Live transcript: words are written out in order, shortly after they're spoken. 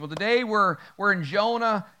Well, today we're in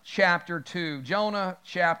Jonah chapter 2. Jonah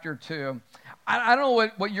chapter 2. I don't know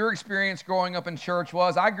what your experience growing up in church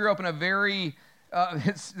was. I grew up in a very,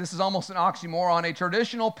 this is almost an oxymoron, a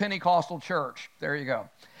traditional Pentecostal church. There you go.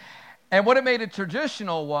 And what it made it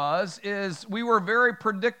traditional is we were very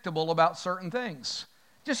predictable about certain things.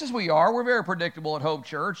 Just as we are, we're very predictable at Hope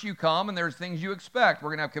Church. You come and there's things you expect. We're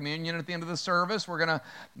going to have communion at the end of the service.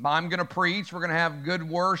 I'm going to preach. We're going to have good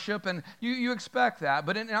worship, and you expect that.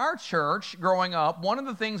 But in our church, growing up, one of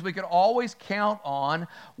the things we could always count on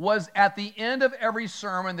was at the end of every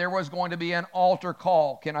sermon, there was going to be an altar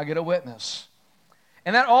call. Can I get a witness?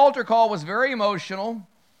 And that altar call was very emotional.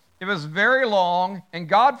 It was very long, and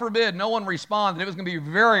God forbid no one responded. It was going to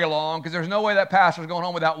be very long because there's no way that pastor's going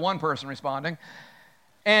home without one person responding.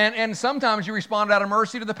 And sometimes you responded out of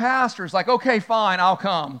mercy to the pastor. It's like, okay, fine, I'll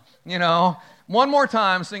come. One more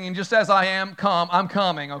time singing, just as I am, I'm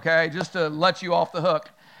coming, okay, just to let you off the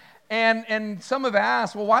hook. And some have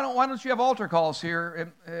asked, well, why don't you have altar calls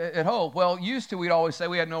here at Hope? Well, used to, we'd always say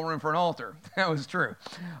we had no room for an altar. That was true.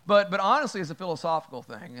 But honestly, it's a philosophical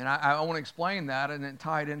thing, and I want to explain that and then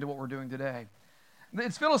tie it into what we're doing today.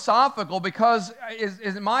 It's philosophical because,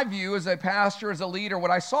 in my view, as a pastor, as a leader, what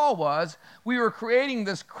I saw was we were creating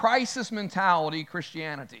this crisis mentality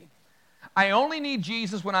Christianity. I only need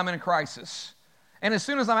Jesus when I'm in a crisis. And as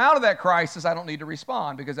soon as I'm out of that crisis, I don't need to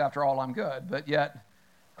respond because, after all, I'm good. But yet,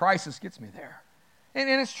 crisis gets me there. And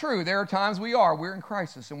it's true. There are times we're in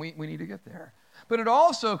crisis, and we need to get there. But it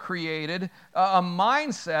also created a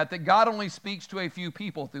mindset that God only speaks to a few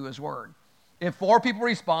people through His Word. If 4 people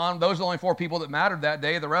respond, those are the only 4 people that mattered that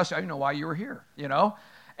day. The rest, I don't know why you were here,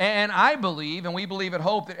 And I believe, and we believe at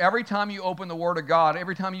Hope, that every time you open the Word of God,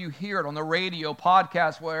 every time you hear it on the radio,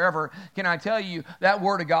 podcast, wherever, can I tell you, that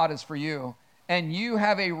Word of God is for you. And you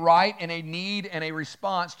have a right and a need and a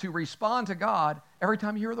response to respond to God every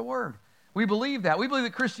time you hear the Word. We believe that. We believe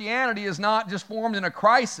that Christianity is not just formed in a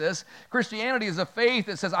crisis. Christianity is a faith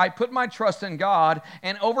that says, I put my trust in God,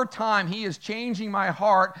 and over time, He is changing my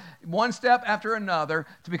heart one step after another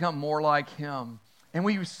to become more like Him. And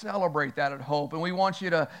we celebrate that at Hope, and we want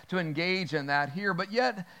you to engage in that here. But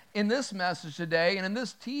yet, in this message today and in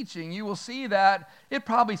this teaching, you will see that it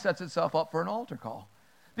probably sets itself up for an altar call.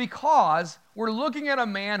 Because we're looking at a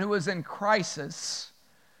man who is in crisis,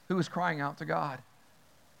 who is crying out to God.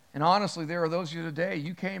 And honestly, there are those of you today,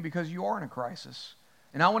 you came because you are in a crisis.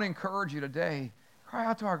 And I want to encourage you today, cry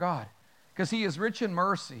out to our God, because He is rich in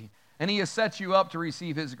mercy, and He has set you up to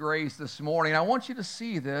receive His grace this morning. And I want you to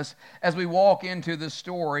see this as we walk into this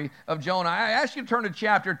story of Jonah. I asked you to turn to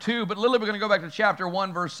chapter 2, but literally we're going to go back to chapter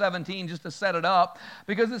 1, verse 17, just to set it up,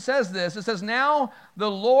 because it says this. It says, now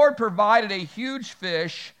the Lord provided a huge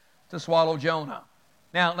fish to swallow Jonah.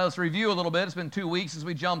 Now, let's review a little bit. It's been 2 weeks since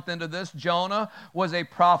we jumped into this. Jonah was a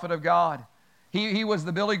prophet of God. He was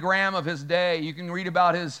the Billy Graham of his day. You can read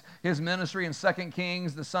about his ministry in 2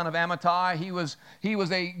 Kings, the son of Amittai. He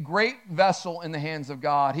was a great vessel in the hands of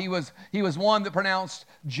God. He was one that pronounced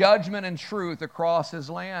judgment and truth across his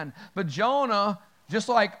land. But Jonah, just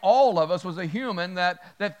like all of us, was a human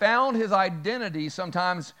that found his identity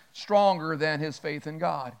sometimes stronger than his faith in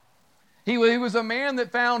God. He was a man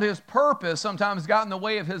that found his purpose sometimes got in the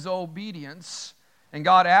way of his obedience, and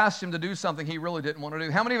God asked him to do something he really didn't want to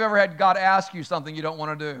do. How many have ever had God ask you something you don't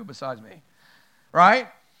want to do besides me? Right?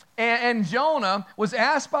 And Jonah was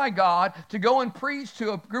asked by God to go and preach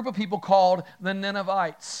to a group of people called the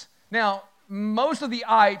Ninevites. Now, most of the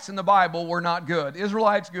ites in the Bible were not good.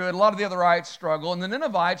 Israelites good, a lot of the other ites struggle, and the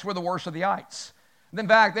Ninevites were the worst of the ites. In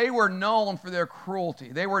fact, they were known for their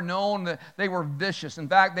cruelty. They were known that they were vicious. In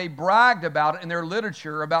fact, they bragged about it in their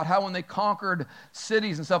literature, about how when they conquered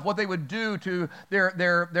cities and stuff, what they would do to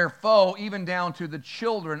their foe, even down to the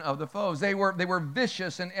children of the foes. They were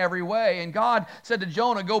vicious in every way. And God said to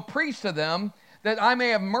Jonah, go preach to them that I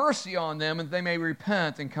may have mercy on them and they may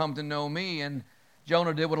repent and come to know me. And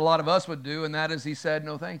Jonah did what a lot of us would do, and that is he said,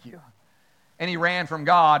 no, thank you. And he ran from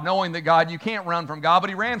God, knowing that God, you can't run from God,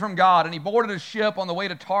 but he ran from God, and he boarded a ship on the way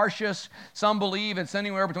to Tarshish. Some believe it's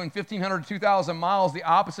anywhere between 1,500 to 2,000 miles the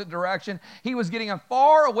opposite direction. He was getting as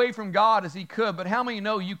far away from God as he could, but how many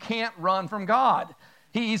know you can't run from God?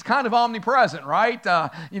 He's kind of omnipresent, right?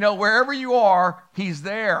 Wherever you are, He's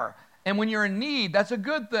there. And when you're in need, that's a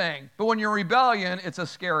good thing. But when you're in rebellion, it's a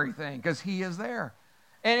scary thing, because He is there.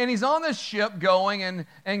 And he's on this ship going,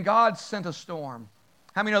 and God sent a storm.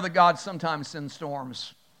 How many know that God sometimes sends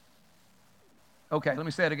storms? Okay, let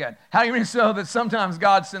me say it again. How do you know that sometimes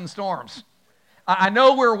God sends storms? I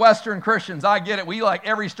know we're Western Christians. I get it. We like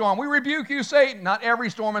every storm. We rebuke you, Satan. Not every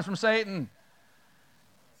storm is from Satan.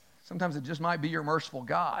 Sometimes it just might be your merciful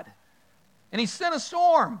God And he sent a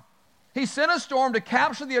storm. He sent a storm to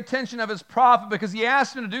capture the attention of his prophet because he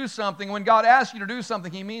asked him to do something. When God asks you to do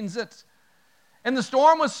something, he means it. And the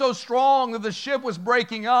storm was so strong that the ship was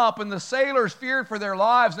breaking up, and the sailors feared for their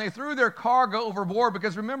lives, and they threw their cargo overboard.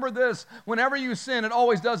 Because remember this, whenever you sin, it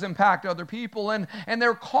always does impact other people. And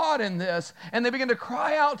they're caught in this, and they begin to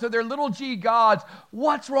cry out to their little g gods,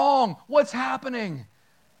 "What's wrong? What's happening?"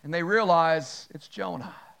 And they realize it's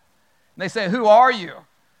Jonah. And they say, "Who are you?"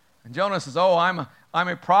 And Jonah says, "Oh, I'm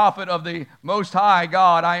a prophet of the Most High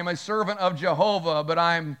God. I am a servant of Jehovah, but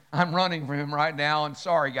I'm running from him right now. And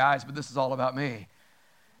sorry, guys, but this is all about me." And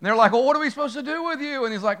they're like, "Well, what are we supposed to do with you?"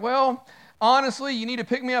 And he's like, "Well, honestly, you need to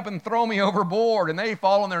pick me up and throw me overboard." And they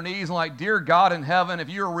fall on their knees and like, "Dear God in heaven, if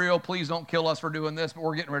you're real, please don't kill us for doing this, but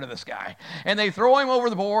we're getting rid of this guy." And they throw him over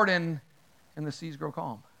the board, and the seas grow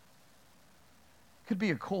calm. Could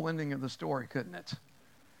be a cool ending of the story, couldn't it?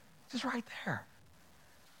 Just right there.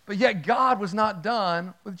 But yet God was not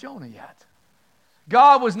done with Jonah yet.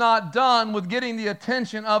 God was not done with getting the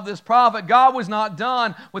attention of this prophet. God was not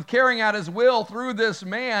done with carrying out his will through this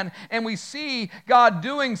man. And we see God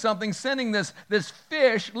doing something, sending this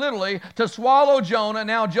fish, literally, to swallow Jonah.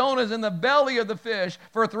 Now Jonah's in the belly of the fish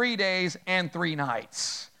for 3 days and 3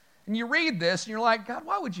 nights. And you read this, and you're like, "God,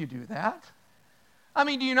 why would you do that?" I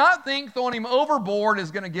mean, do you not think throwing him overboard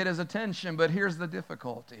is going to get his attention? But here's the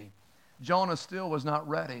difficulty. Jonah still was not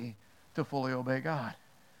ready to fully obey God.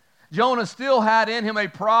 Jonah still had in him a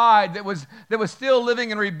pride that was still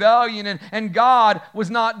living in rebellion, and God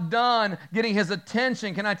was not done getting his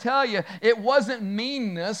attention. Can I tell you, it wasn't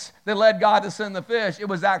meanness that led God to send the fish. It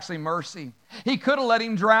was actually mercy. He could have let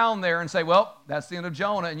him drown there and say, "Well, that's the end of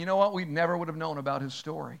Jonah." And you know what? We never would have known about his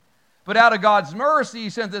story. But out of God's mercy, he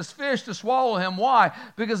sent this fish to swallow him. Why?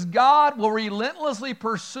 Because God will relentlessly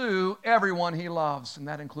pursue everyone he loves, and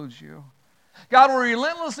that includes you. God will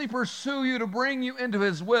relentlessly pursue you to bring you into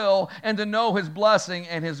his will and to know his blessing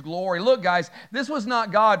and his glory. Look, guys, this was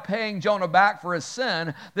not God paying Jonah back for his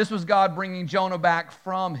sin. This was God bringing Jonah back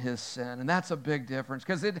from his sin. And that's a big difference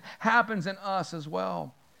because it happens in us as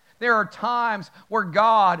well. There are times where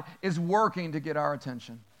God is working to get our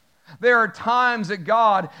attention. There are times that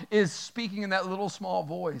God is speaking in that little small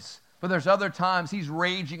voice. But there's other times he's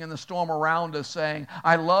raging in the storm around us saying,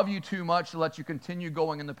 "I love you too much to let you continue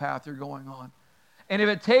going in the path you're going on. And if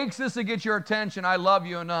it takes this to get your attention, I love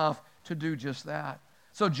you enough to do just that."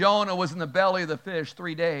 So Jonah was in the belly of the fish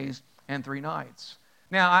 3 days and 3 nights.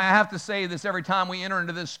 Now, I have to say this every time we enter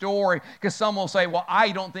into this story because some will say, "Well,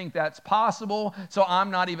 I don't think that's possible, so I'm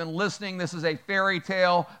not even listening. This is a fairy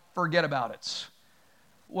tale. Forget about it."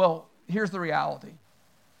 Well, here's the reality.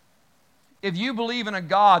 If you believe in a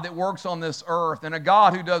God that works on this earth and a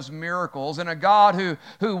God who does miracles and a God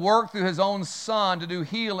who worked through his own son to do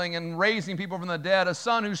healing and raising people from the dead, a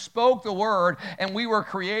son who spoke the word and we were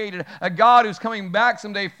created, a God who's coming back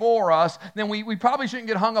someday for us, then we probably shouldn't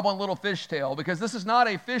get hung up on little fish tale because this is not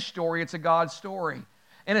a fish story, it's a God story.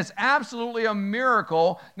 And it's absolutely a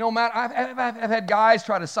miracle. No matter, I've had guys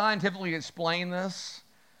try to scientifically explain this.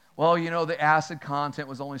 Well, you know, the acid content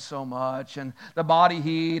was only so much and the body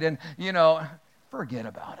heat and, forget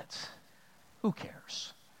about it. Who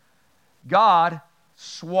cares? God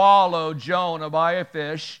swallowed Jonah by a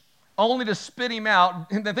fish only to spit him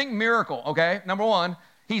out. And think miracle, okay? Number one,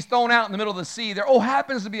 he's thrown out in the middle of the sea. There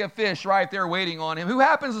happens to be a fish right there waiting on him who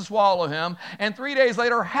happens to swallow him and 3 days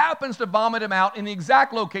later happens to vomit him out in the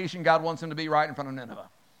exact location God wants him to be right in front of Nineveh.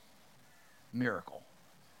 Miracle.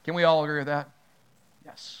 Can we all agree with that?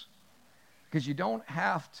 Yes. Because you don't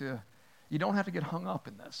have to get hung up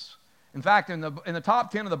in this. In fact, in the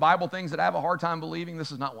top 10 of the Bible things that I have a hard time believing,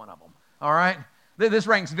 this is not one of them. All right? This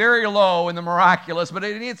ranks very low in the miraculous, but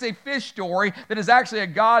it's a fish story that is actually a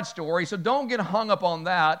God story. So don't get hung up on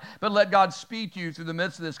that, but let God speak to you through the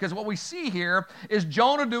midst of this. Because what we see here is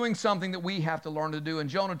Jonah doing something that we have to learn to do. In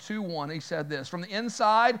Jonah 2:1, he said this, "From the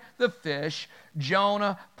inside the fish,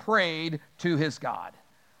 Jonah prayed to his God."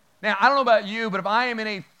 Now, I don't know about you, but if I am in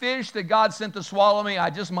a fish that God sent to swallow me,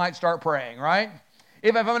 I just might start praying, right?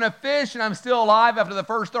 If I'm in a fish and I'm still alive after the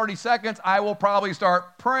first 30 seconds, I will probably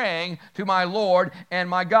start praying to my Lord and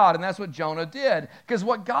my God. And that's what Jonah did. Because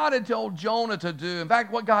what God had told Jonah to do, in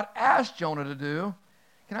fact, what God asked Jonah to do,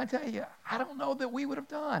 can I tell you, I don't know that we would have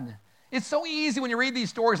done. It's so easy when you read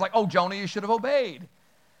these stories like, "Oh, Jonah, you should have obeyed."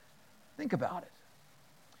 Think about it.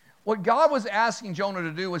 What God was asking Jonah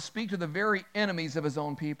to do was speak to the very enemies of his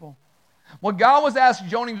own people. What God was asking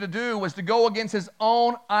Jonah to do was to go against his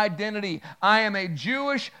own identity. I am a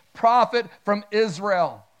Jewish prophet from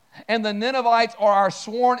Israel. and the Ninevites are our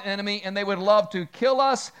sworn enemy, and they would love to kill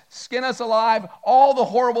us, skin us alive, all the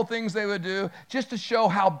horrible things they would do just to show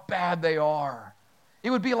how bad they are. It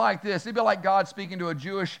would be like this. It would be like God speaking to a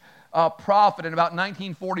Jewish prophet in about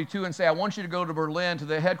 1942 and say, I want you to go to Berlin, to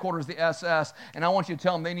the headquarters of the SS, and I want you to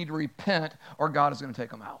tell them they need to repent or God is going to take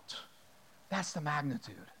them out. That's the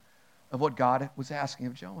magnitude of what God was asking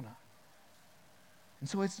of Jonah. And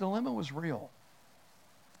so his dilemma was real.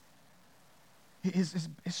 His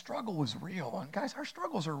struggle was real. And guys, our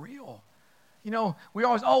struggles are real. You know, we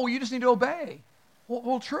always, well, you just need to obey.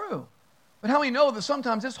 Well, true. But how many know that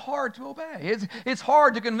sometimes it's hard to obey? It's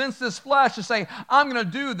hard to convince this flesh to say, I'm going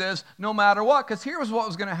to do this no matter what. Because here's what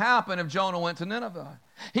was going to happen if Jonah went to Nineveh.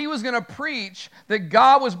 He was going to preach that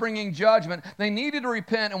God was bringing judgment. They needed to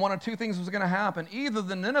repent, and one of two things was going to happen. Either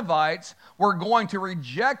the Ninevites were going to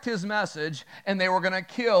reject his message, and they were going to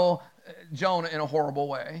kill Jonah in a horrible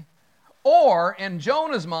way. Or, in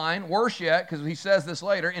Jonah's mind, worse yet, because he says this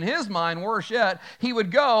later, in his mind, worse yet, he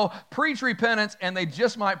would go, preach repentance, and they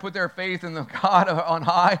just might put their faith in the God on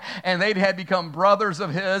high, and they'd have become brothers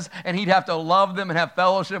of his, and he'd have to love them and have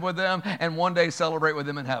fellowship with them, and one day celebrate with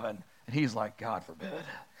them in heaven. And he's like, God forbid,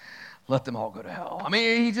 let them all go to hell. I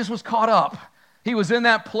mean, he just was caught up. He was in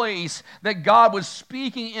that place that God was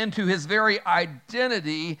speaking into his very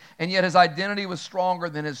identity, and yet his identity was stronger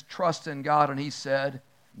than his trust in God, and he said,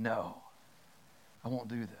 no. I won't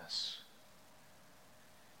do this.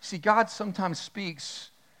 See, God sometimes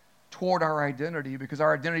speaks toward our identity because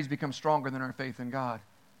our identities become stronger than our faith in God.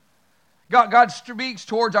 God speaks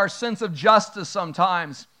towards our sense of justice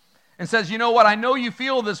sometimes and says, you know what, I know you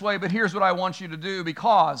feel this way, but here's what I want you to do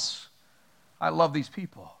because I love these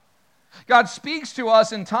people. God speaks to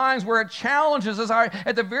us in times where it challenges us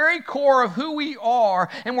at the very core of who we are,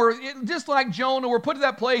 and we're just like Jonah, we're put to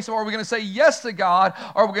that place where we're going to say yes to God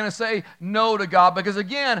or we're going to say no to God, because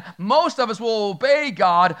again, most of us will obey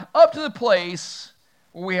God up to the place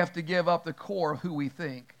where we have to give up the core of who we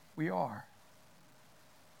think we are.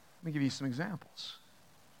 Let me give you some examples.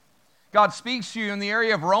 God speaks to you in the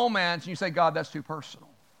area of romance, and you say, God, that's too personal.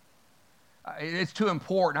 It's too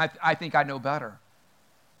important. I think I know better.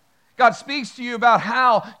 God speaks to you about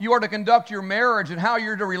how you are to conduct your marriage and how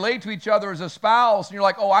you're to relate to each other as a spouse. And you're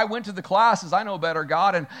like, oh, I went to the classes. I know better,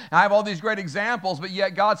 God. And I have all these great examples. But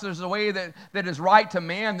yet God says there's a way that is right to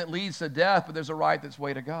man that leads to death, but there's a right that's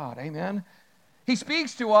way to God. Amen? He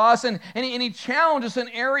speaks to us and he challenges us in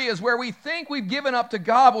areas where we think we've given up to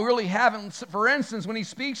God, but we really haven't. For instance, when he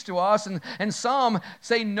speaks to us, and some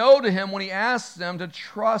say no to him when he asks them to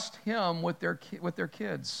trust him with their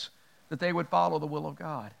kids, that they would follow the will of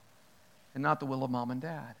God and not the will of mom and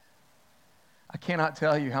dad. I cannot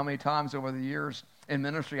tell you how many times over the years in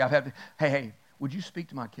ministry I've had to, hey, would you speak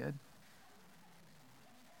to my kid?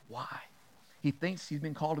 Why? He thinks he's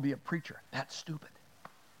been called to be a preacher. That's stupid.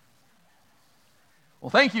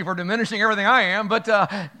 Well, thank you for diminishing everything I am, but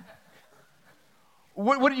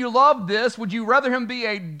would you love this? Would you rather him be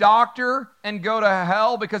a doctor and go to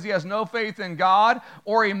hell because he has no faith in God,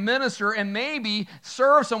 or a minister and maybe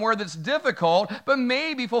serve somewhere that's difficult, but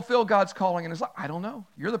maybe fulfill God's calling in his life? I don't know.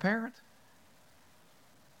 You're the parent.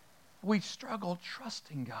 We struggle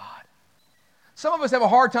trusting God. Some of us have a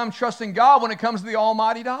hard time trusting God when it comes to the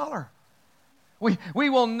almighty dollar. We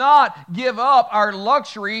will not give up our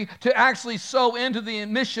luxury to actually sow into the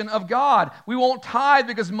mission of God. We won't tithe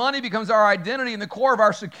because money becomes our identity and the core of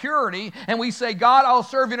our security, and we say, God, I'll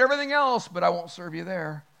serve you in everything else, but I won't serve you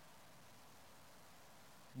there.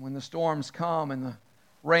 When the storms come and the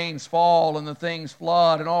rains fall and the things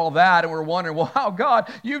flood and all that, and we're wondering, well, how,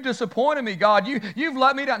 God, you've disappointed me, God. You've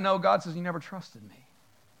let me down. No, God says, you never trusted me.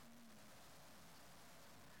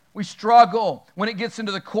 We struggle when it gets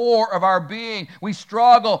into the core of our being. We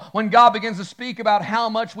struggle when God begins to speak about how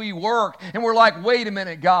much we work. And we're like, wait a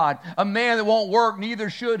minute, God. A man that won't work, neither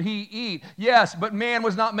should he eat. Yes, but man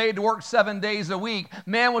was not made to work 7 days a week.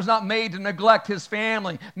 Man was not made to neglect his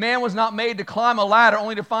family. Man was not made to climb a ladder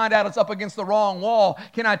only to find out it's up against the wrong wall.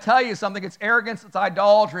 Can I tell you something? It's arrogance, it's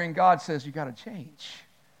idolatry, and God says, you got to change.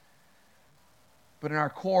 But in our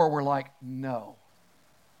core, we're like, no.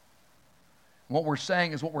 What we're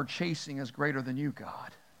saying is what we're chasing is greater than you,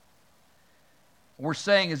 God. What we're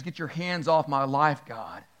saying is get your hands off my life,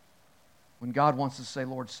 God, when God wants to say,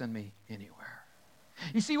 Lord, send me anywhere.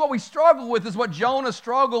 You see, what we struggle with is what Jonah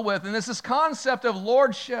struggled with, and it's this concept of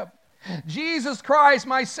lordship. Jesus Christ,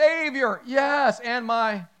 my Savior, yes, and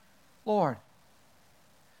my Lord.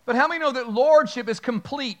 But how many know that lordship is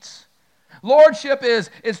complete? Lordship is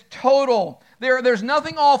total. There's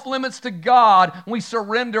nothing off limits to God when we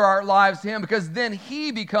surrender our lives to Him, because then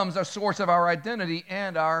He becomes our source of our identity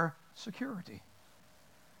and our security.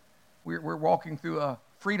 we're walking through a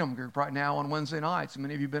Freedom Group right now on Wednesday nights.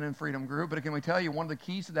 Many of you have been in Freedom Group, but can we tell you, one of the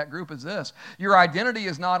keys to that group is this. Your identity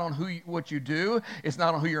is not on what you do. It's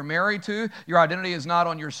not on who you're married to. Your identity is not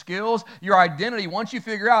on your skills. Your identity, once you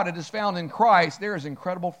figure out it is found in Christ, there is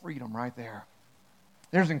incredible freedom right there.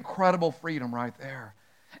 There's incredible freedom right there.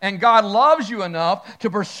 And God loves you enough to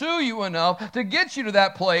pursue you enough to get you to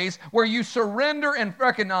that place where you surrender and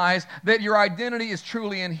recognize that your identity is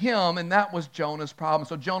truly in Him, and that was Jonah's problem.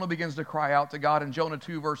 So Jonah begins to cry out to God. In Jonah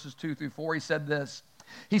 2, verses 2 through 4, he said this.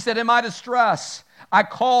 He said, "In my distress, I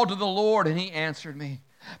called to the Lord, and He answered me.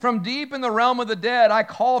 From deep in the realm of the dead, I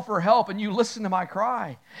called for help, and you listened to my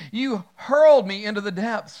cry. You hurled me into the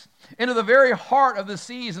depths, into the very heart of the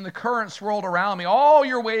seas, and the current swirled around me. All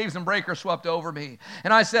your waves and breakers swept over me.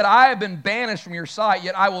 And I said, I have been banished from your sight,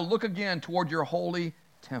 yet I will look again toward your holy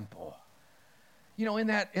temple." You know, in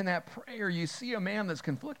that prayer, you see a man that's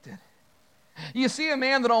conflicted. You see a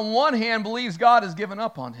man that on one hand believes God has given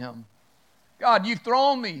up on him. God, you've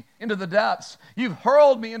thrown me into the depths. You've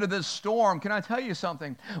hurled me into this storm. Can I tell you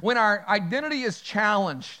something? When our identity is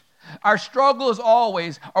challenged, our struggle is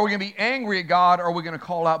always, are we going to be angry at God, or are we going to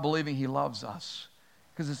call out believing He loves us?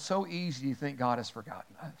 Because it's so easy to think God has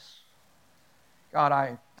forgotten us.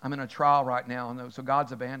 God, I'm in a trial right now, and so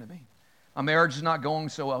God's abandoned me. My marriage is not going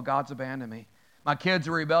so well. God's abandoned me. My kids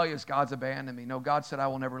are rebellious. God's abandoned me. No, God said, I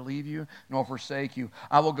will never leave you nor forsake you.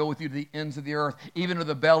 I will go with you to the ends of the earth, even to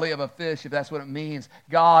the belly of a fish, if that's what it means.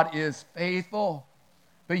 God is faithful.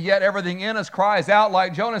 But yet everything in us cries out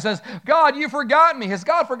like Jonah, says, God, you've forgotten me. Has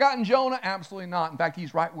God forgotten Jonah? Absolutely not. In fact,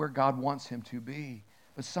 he's right where God wants him to be.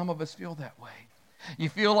 But some of us feel that way. You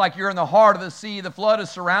feel like you're in the heart of the sea. The flood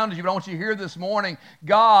has surrounded you. But I want you to hear this morning,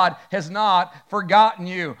 God has not forgotten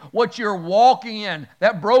you. What you're walking in,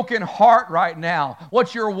 that broken heart right now,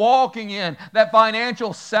 what you're walking in, that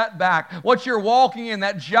financial setback, what you're walking in,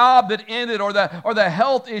 that job that ended, or the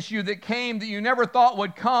health issue that came that you never thought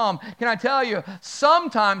would come. Can I tell you,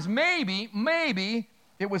 sometimes, maybe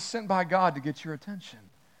it was sent by God to get your attention.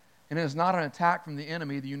 And it is not an attack from the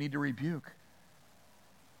enemy that you need to rebuke.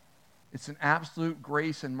 It's an absolute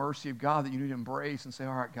grace and mercy of God that you need to embrace and say,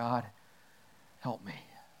 all right, God, help me. You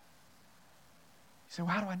say,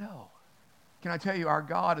 well, how do I know? Can I tell you, our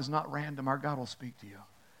God is not random. Our God will speak to you.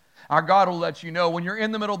 Our God will let you know when you're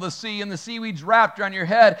in the middle of the sea and the seaweed's wrapped around your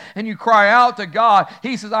head and you cry out to God.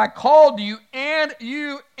 He says, I called to you and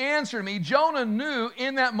you answered me. Jonah knew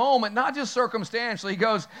in that moment, not just circumstantially, he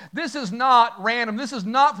goes, this is not random. This is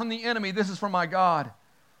not from the enemy. This is from my God.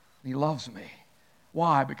 And He loves me.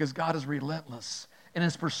 Why? Because God is relentless in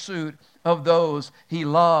His pursuit of those He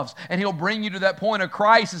loves. And He'll bring you to that point of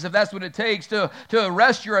crisis if that's what it takes to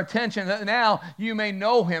arrest your attention, that now you may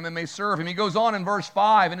know Him and may serve Him. He goes on in verse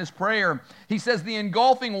 5 in his prayer. He says, the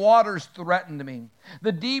engulfing waters threatened me.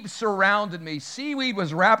 The deep surrounded me. Seaweed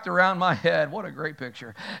was wrapped around my head. What a great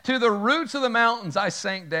picture. To the roots of the mountains I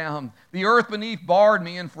sank down. The earth beneath barred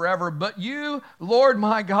me in forever. But you, Lord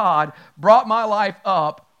my God, brought my life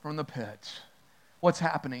up from the pit. What's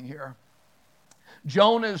happening here?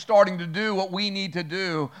 Jonah is starting to do what we need to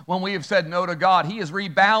do when we have said no to God. He is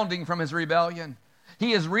rebounding from his rebellion.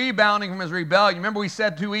 He is rebounding from his rebellion. Remember we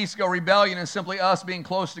said 2 weeks ago, rebellion is simply us being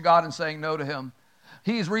close to God and saying no to Him.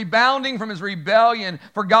 He is rebounding from his rebellion,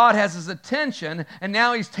 for God has his attention, and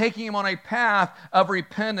now He's taking him on a path of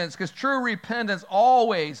repentance, because true repentance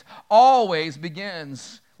always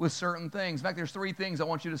begins with certain things. In fact, there's 3 things I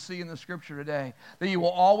want you to see in the Scripture today that you will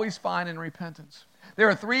always find in repentance. There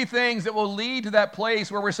are 3 things that will lead to that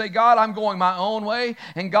place where we say, God, I'm going my own way,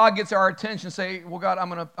 and God gets our attention and say, well, God, I'm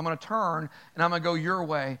going to turn, and I'm going to go your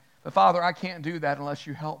way. But Father, I can't do that unless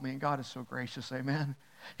you help me. And God is so gracious, amen.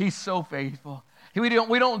 He's so faithful. We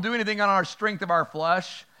don't do anything on our strength of our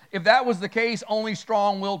flesh. If that was the case, only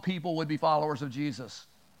strong-willed people would be followers of Jesus.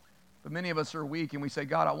 But many of us are weak, and we say,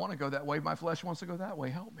 God, I want to go that way. My flesh wants to go that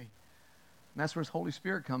way. Help me. And that's where His Holy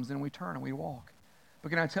Spirit comes in, and we turn and we walk. But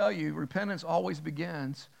can I tell you, repentance always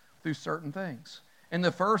begins through certain things. And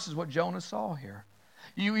the first is what Jonah saw here.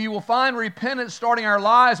 You will find repentance starting our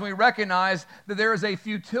lives when we recognize that there is a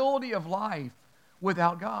futility of life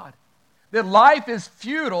without God. That life is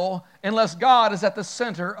futile unless God is at the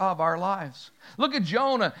center of our lives. Look at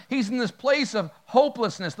Jonah. He's in this place of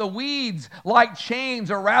hopelessness. The weeds like chains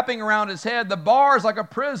are wrapping around his head. The bars like a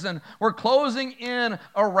prison were closing in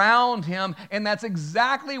around him. And that's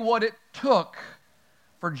exactly what it took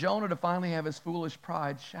for Jonah to finally have his foolish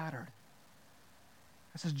pride shattered.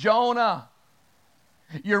 It says, Jonah,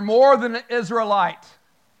 you're more than an Israelite.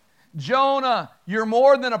 Jonah, you're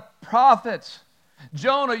more than a prophet.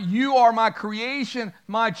 Jonah, you are my creation,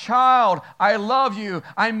 my child. I love you.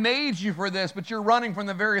 I made you for this, but you're running from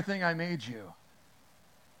the very thing I made you.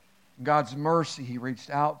 God's mercy, he reached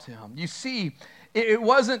out to him. You see, it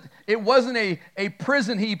wasn't a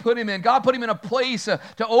prison he put him in. God put him in a place to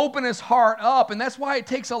open his heart up. And that's why it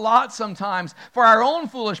takes a lot sometimes for our own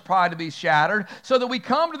foolish pride to be shattered, so that we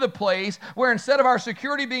come to the place where instead of our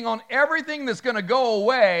security being on everything that's going to go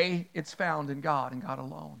away, it's found in God and God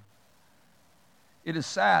alone. It is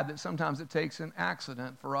sad that sometimes it takes an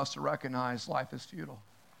accident for us to recognize life is futile.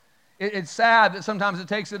 It's sad that sometimes it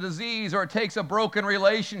takes a disease, or it takes a broken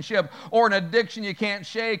relationship, or an addiction you can't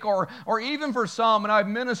shake, or even for some, and I've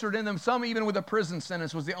ministered in them, some even with a prison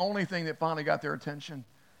sentence was the only thing that finally got their attention,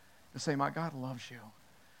 to say, my God loves you,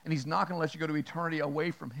 and he's not going to let you go to eternity away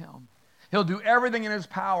from him. He'll do everything in his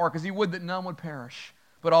power, because he would that none would perish,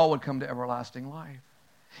 but all would come to everlasting life.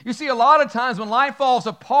 You see, a lot of times when life falls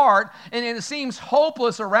apart and it seems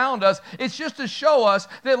hopeless around us, it's just to show us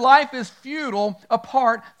that life is futile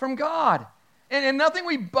apart from God. And nothing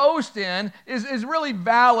we boast in is really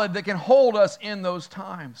valid that can hold us in those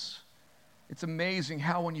times. It's amazing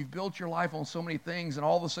how when you've built your life on so many things and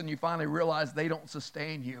all of a sudden you finally realize they don't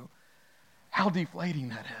sustain you, how deflating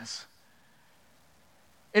that is.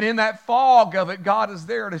 And in that fog of it, God is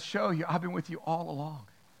there to show you, I've been with you all along.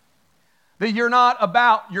 That you're not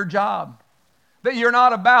about your job, that you're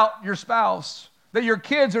not about your spouse, that your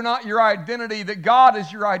kids are not your identity, that God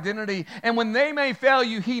is your identity. And when they may fail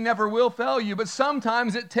you, he never will fail you. But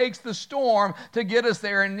sometimes it takes the storm to get us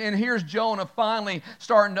there. And here's Jonah finally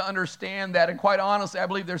starting to understand that. And quite honestly, I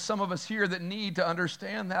believe there's some of us here that need to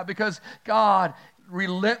understand that, because God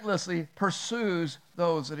relentlessly pursues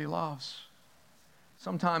those that he loves.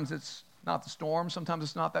 Sometimes it's not the storm. Sometimes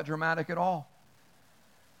it's not that dramatic at all.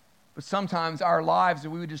 But sometimes our lives,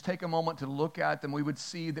 if we would just take a moment to look at them, we would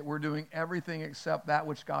see that we're doing everything except that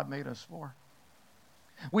which God made us for.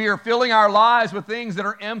 We are filling our lives with things that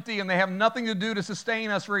are empty and they have nothing to do to sustain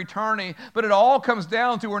us for eternity. But it all comes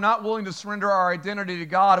down to we're not willing to surrender our identity to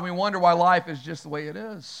God, and we wonder why life is just the way it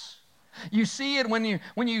is. You see it when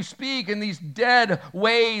you speak in these dead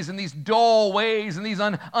ways and these dull ways and these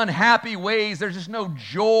unhappy ways. There's just no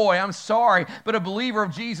joy. I'm sorry, but a believer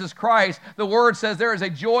of Jesus Christ, the Word says there is a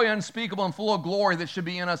joy unspeakable and full of glory that should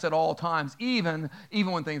be in us at all times, even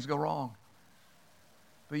when things go wrong.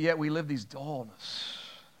 But yet we live these dullness.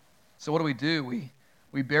 So what do?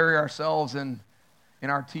 We bury ourselves in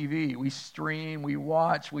our TV. We stream, we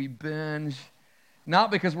watch, we binge.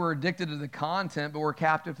 Not because we're addicted to the content, but we're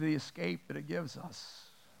captive to the escape that it gives us.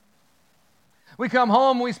 We come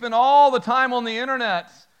home, we spend all the time on the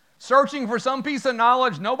internet searching for some piece of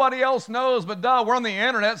knowledge nobody else knows, but we're on the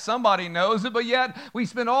internet, somebody knows it, but yet we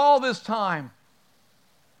spend all this time,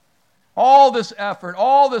 all this effort,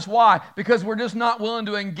 all this why? Because we're just not willing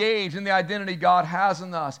to engage in the identity God has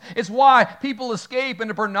in us. It's why people escape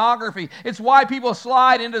into pornography. It's why people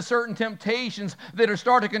slide into certain temptations that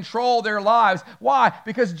start to control their lives. Why?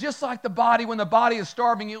 Because just like the body, when the body is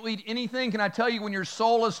starving, you'll eat anything. Can I tell you, when your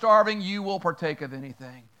soul is starving, you will partake of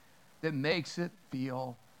anything that makes it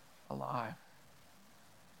feel alive.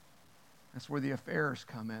 That's where the affairs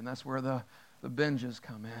come in. That's where the binges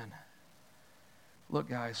come in. Look,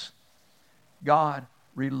 guys, God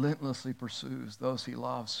relentlessly pursues those he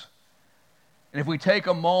loves. And if we take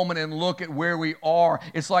a moment and look at where we are,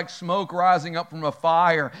 it's like smoke rising up from a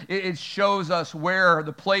fire. It shows us where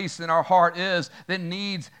the place in our heart is that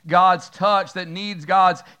needs God's touch, that needs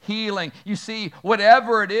God's healing. You see,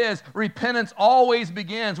 whatever it is, repentance always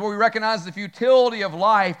begins where we recognize the futility of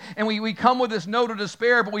life, and we come with this note of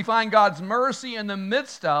despair, but we find God's mercy in the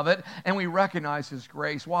midst of it, and we recognize his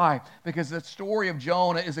grace. Why? Because the story of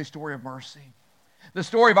Jonah is a story of mercy. The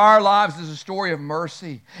story of our lives is a story of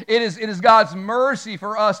mercy. It is God's mercy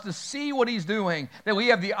for us to see what he's doing, that we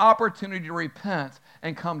have the opportunity to repent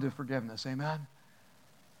and come to forgiveness. Amen?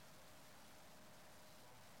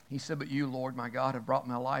 He said, but you, Lord, my God, have brought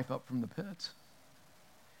my life up from the pit.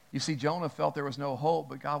 You see, Jonah felt there was no hope,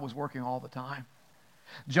 but God was working all the time.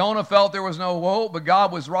 Jonah felt there was no hope, but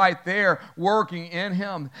God was right there working in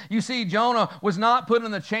him. You see, Jonah was not put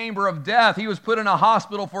in the chamber of death. He was put in a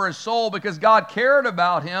hospital for his soul because God cared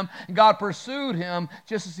about him, and God pursued him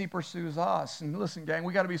just as he pursues us. And listen, gang,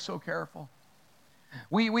 we got to be so careful.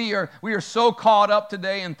 We are so caught up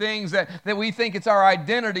today in things that we think it's our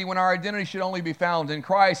identity when our identity should only be found in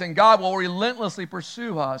Christ, and God will relentlessly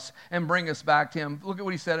pursue us and bring us back to him. Look at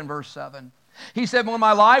what he said in verse 7. He said, when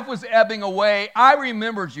my life was ebbing away, I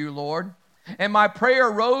remembered you, Lord, and my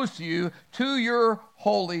prayer rose to you, to your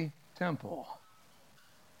holy temple.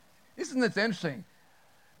 Isn't this interesting?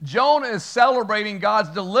 Jonah is celebrating God's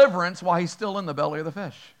deliverance while he's still in the belly of the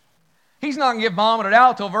fish. He's not going to get vomited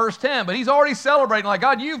out till verse 10, but he's already celebrating, like,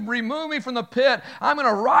 God, you've removed me from the pit. I'm going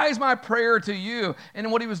to rise my prayer to you.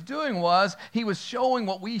 And what he was doing was, he was showing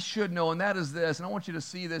what we should know, and that is this, and I want you to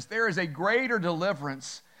see this. There is a greater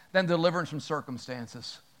deliverance than deliverance from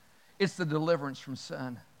circumstances. It's the deliverance from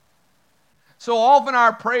sin. So often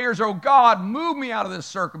our prayers are, God, move me out of this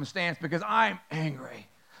circumstance because I'm angry.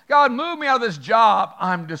 God, move me out of this job.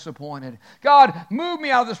 I'm disappointed. God, move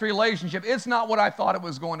me out of this relationship. It's not what I thought it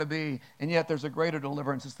was going to be. And yet there's a greater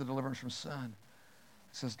deliverance. It's the deliverance from sin.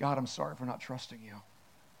 It says, God, I'm sorry for not trusting you.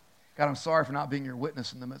 God, I'm sorry for not being your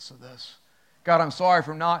witness in the midst of this. God, I'm sorry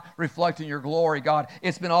for not reflecting your glory. God,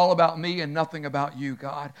 it's been all about me and nothing about you,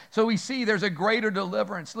 God. So we see there's a greater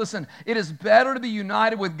deliverance. Listen, it is better to be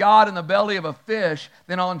united with God in the belly of a fish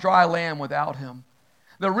than on dry land without him.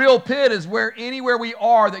 The real pit is where anywhere we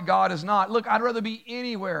are that God is not. Look, I'd rather be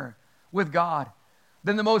anywhere with God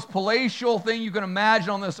than the most palatial thing you can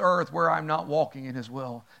imagine on this earth where I'm not walking in his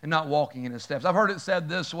will and not walking in his steps. I've heard it said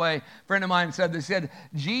this way. A friend of mine said, they said,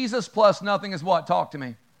 Jesus plus nothing is what? Talk to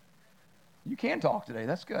me. You can talk today.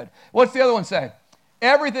 That's good. What's the other one say?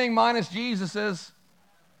 Everything minus Jesus is.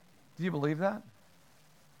 Do you believe that?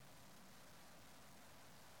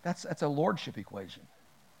 That's a lordship equation.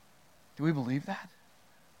 Do we believe that?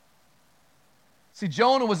 See,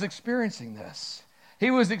 Jonah was experiencing this.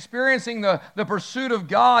 He was experiencing the pursuit of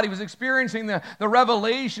God. He was experiencing the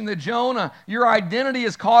revelation that Jonah, your identity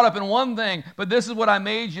is caught up in one thing, but this is what I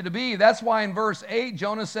made you to be. That's why in verse 8,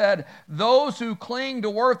 Jonah said, those who cling to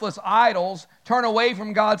worthless idols turn away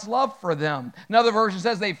from God's love for them. Another verse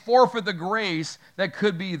says they forfeit the grace that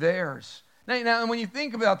could be theirs. Now, when you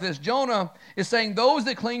think about this, Jonah is saying those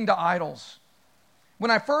that cling to idols. When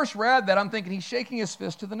I first read that, I'm thinking he's shaking his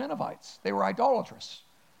fist to the Ninevites. They were idolatrous.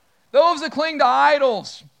 Those that cling to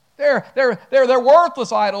idols, they're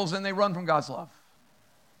worthless idols, and they run from God's love.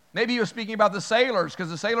 Maybe he was speaking about the sailors, because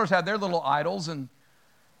the sailors had their little idols,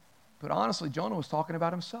 but honestly, Jonah was talking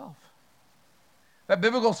about himself. That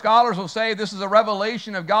biblical scholars will say this is a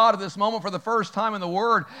revelation of God at this moment for the first time in the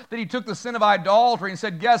Word, that he took the sin of idolatry and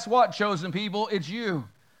said, guess what, chosen people? It's you.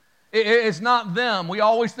 It's not them. We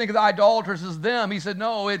always think of the idolaters as them. He said,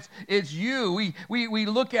 no, it's you. We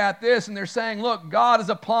look at this and they're saying, look, God is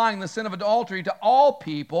applying the sin of adultery to all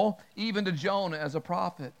people, even to Jonah as a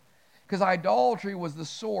prophet. Because idolatry was the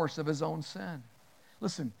source of his own sin.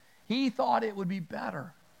 Listen, he thought it would be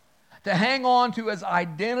better to hang on to his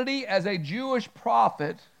identity as a Jewish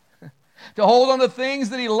prophet, to hold on to things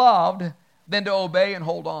that he loved, than to obey and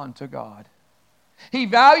hold on to God. He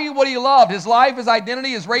valued what he loved, his life, his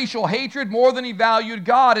identity, his racial hatred, more than he valued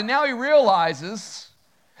God. And now he realizes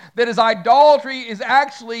that his idolatry is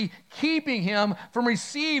actually keeping him from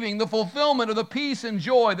receiving the fulfillment of the peace and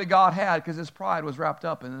joy that God had, because his pride was wrapped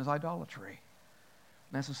up in his idolatry.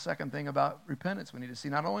 And that's the second thing about repentance we need to see.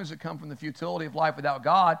 Not only does it come from the futility of life without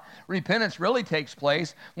God, repentance really takes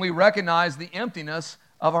place when we recognize the emptiness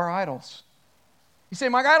of our idols. You say,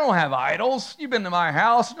 Mike, I don't have idols. You've been to my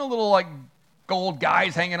house. No little gold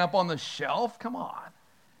guys hanging up on the shelf. Come on.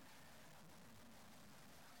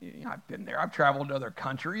 I've been there. I've traveled to other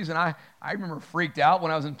countries, and I remember freaked out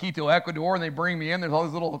when I was in Quito, Ecuador, and they bring me in. There's all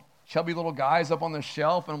these little chubby little guys up on the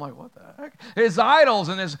shelf, and I'm like, what the heck? It's idols,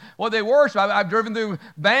 and it's what they worship. I've driven through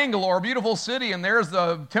Bangalore, a beautiful city, and there's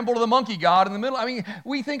the temple to the monkey god in the middle. I mean,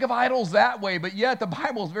 we think of idols that way, but yet the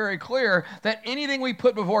Bible is very clear that anything we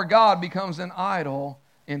put before God becomes an idol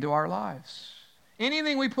into our lives.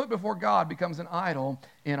 Anything we put before God becomes an idol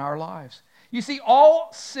in our lives. You see,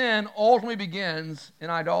 all sin ultimately begins in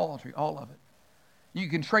idolatry, all of it. You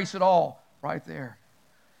can trace it all right there.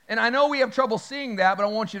 And I know we have trouble seeing that, but I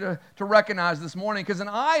want you to recognize this morning, because an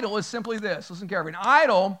idol is simply this. Listen carefully. An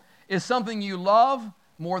idol is something you love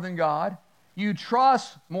more than God, you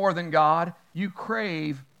trust more than God, you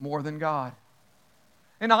crave more than God.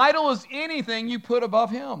 An idol is anything you put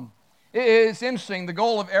above him. It's interesting, the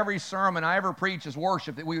goal of every sermon I ever preach is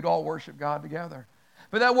worship, that we would all worship God together.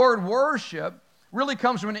 But that word worship really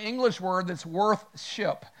comes from an English word that's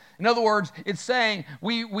worth-ship. In other words, it's saying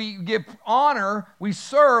we give honor, we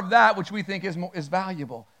serve that which we think is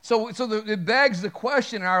valuable. So it begs the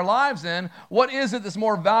question in our lives then, what is it that's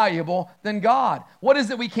more valuable than God? What is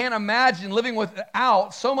it we can't imagine living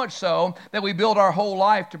without, so much so that we build our whole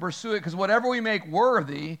life to pursue it? Because whatever we make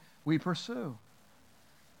worthy, we pursue.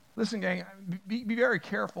 Listen, gang, be very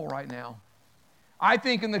careful right now. I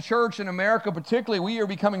think in the church in America particularly, we are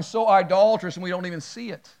becoming so idolatrous and we don't even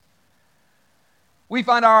see it. We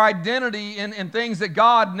find our identity in things that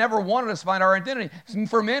God never wanted us to find our identity.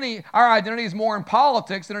 For many, our identity is more in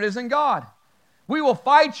politics than it is in God. We will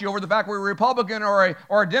fight you over the fact we're a Republican or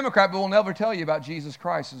a Democrat, but we'll never tell you about Jesus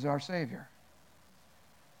Christ as our Savior.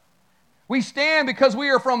 We stand because we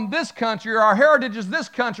are from this country, or our heritage is this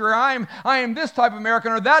country, or I am this type of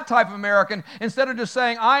American or that type of American, instead of just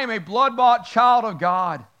saying, I am a blood-bought child of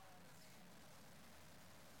God.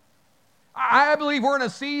 I believe we're in a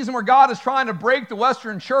season where God is trying to break the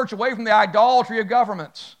Western church away from the idolatry of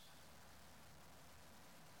governments.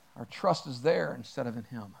 Our trust is there instead of in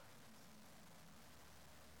Him.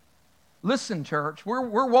 Listen, church,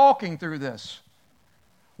 we're walking through this.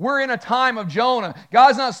 We're in a time of Jonah.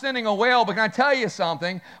 God's not sending a whale, but can I tell you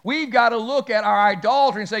something? We've got to look at our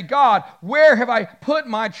idolatry and say, God, where have I put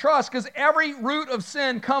my trust? Because every root of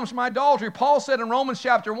sin comes from idolatry. Paul said in Romans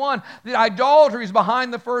chapter 1 that idolatry is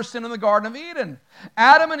behind the first sin in the Garden of Eden.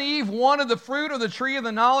 Adam and Eve wanted the fruit of the tree of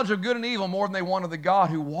the knowledge of good and evil more than they wanted the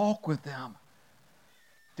God who walked with them.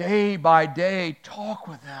 Day by day, talk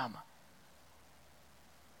with them.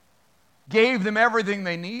 Gave them everything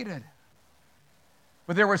they needed.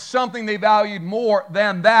 But there was something they valued more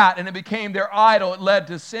than that, and it became their idol. It led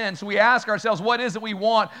to sin. So we ask ourselves, what is it we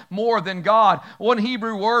want more than God? One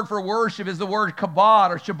Hebrew word for worship is the word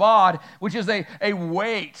kabod or shabad, which is a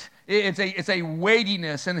weight. It's a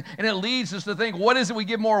weightiness, and it leads us to think, what is it we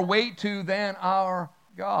give more weight to than our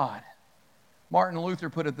God? Martin Luther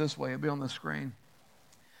put it this way. It'll be on the screen.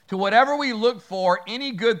 To whatever we look for,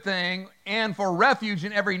 any good thing, and for refuge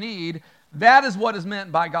in every need, that is what is meant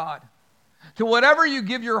by God. To whatever you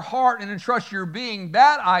give your heart and entrust your being,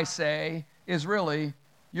 that, I say, is really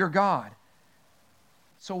your God.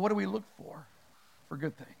 So what do we look for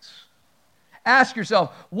good things? Ask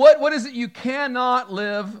yourself, what is it you cannot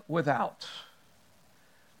live without?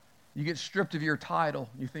 You get stripped of your title,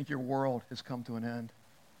 you think your world has come to an end.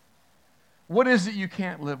 What is it you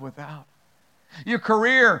can't live without? Your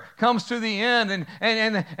career comes to the end,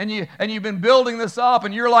 and you've been building this up,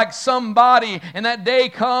 and you're like somebody, and that day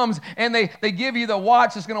comes, and they give you the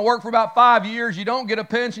watch that's going to work for about 5 years. You don't get a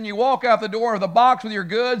pension. You walk out the door with a box with your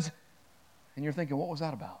goods, and you're thinking, what was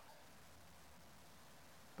that about?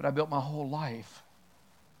 But I built my whole life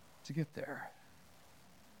to get there.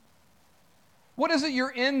 What is it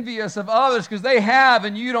you're envious of others because they have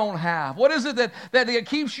and you don't have? What is it that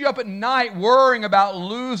keeps you up at night worrying about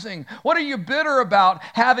losing? What are you bitter about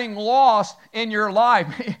having lost in your life?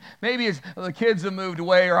 Maybe it's the kids have moved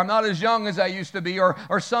away, or I'm not as young as I used to be,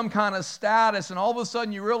 or some kind of status, and all of a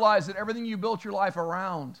sudden you realize that everything you built your life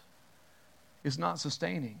around is not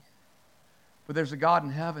sustaining. But there's a God in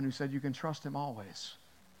heaven who said you can trust Him always.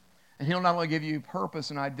 And He'll not only give you purpose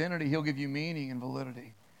and identity, He'll give you meaning and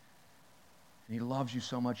validity. And He loves you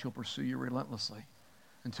so much, He'll pursue you relentlessly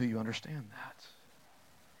until you understand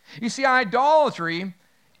that. You see, idolatry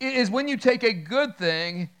is when you take a good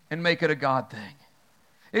thing and make it a God thing.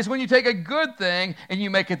 It's when you take a good thing and you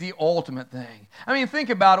make it the ultimate thing. I mean, think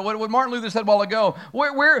about it. What Martin Luther said a while ago,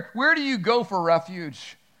 where do you go for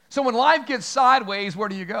refuge? So when life gets sideways, where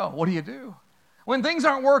do you go? What do you do? When things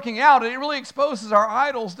aren't working out, it really exposes our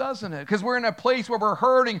idols, doesn't it? Because we're in a place where we're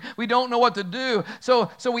hurting. We don't know what to do. So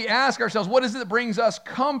we ask ourselves, what is it that brings us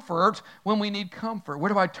comfort when we need comfort?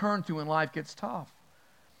 Where do I turn to when life gets tough?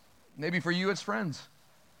 Maybe for you, it's friends.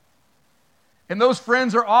 And those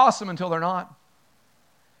friends are awesome until they're not.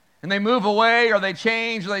 And they move away, or they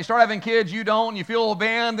change, or they start having kids, you don't, and you feel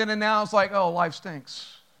abandoned, and now it's like, oh, life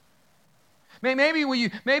stinks. Maybe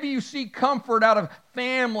you seek comfort out of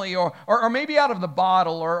family, or maybe out of the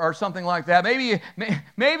bottle, or something like that.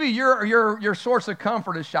 Maybe your source of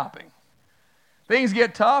comfort is shopping. Things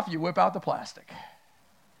get tough, you whip out the plastic.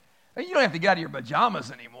 You don't have to get out of your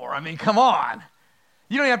pajamas anymore. I mean, come on.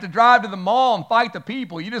 You don't have to drive to the mall and fight the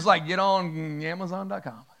people. You just get on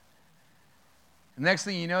Amazon.com. The next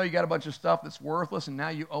thing you know, you got a bunch of stuff that's worthless, and now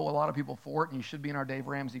you owe a lot of people for it, and you should be in our Dave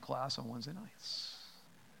Ramsey class on Wednesday nights.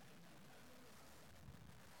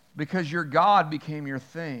 Because your God became your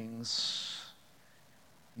things,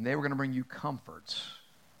 and they were going to bring you comfort.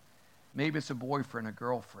 Maybe it's a boyfriend, a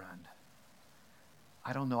girlfriend.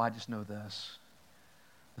 I don't know, I just know this.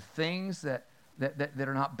 The things that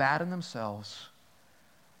are not bad in themselves,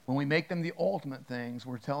 when we make them the ultimate things,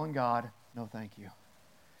 we're telling God, no thank you.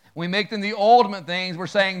 When we make them the ultimate things, we're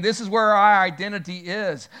saying this is where our identity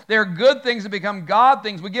is. They're good things that become God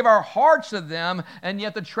things. We give our hearts to them, and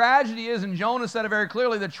yet the tragedy is, and Jonah said it very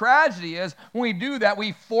clearly, the tragedy is when we do that,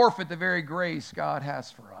 we forfeit the very grace God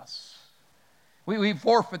has for us. We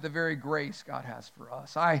forfeit the very grace God has for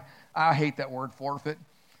us. I hate that word forfeit.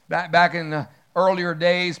 Back in the earlier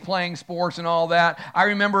days, playing sports and all that, I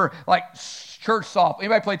remember church softball.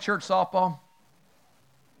 Anybody play church softball?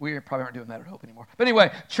 We probably aren't doing that at Hope anymore. But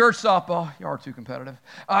anyway, church softball, you are too competitive.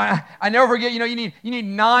 I never forget, you need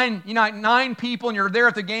nine people, and you're there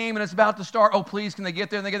at the game, and it's about to start. Oh, please, can they get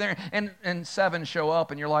there? And they get there, and 7 show up,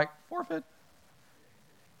 and you're like, forfeit.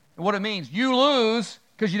 And what it means, you lose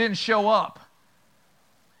because you didn't show up.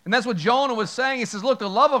 And that's what Jonah was saying. He says, look, the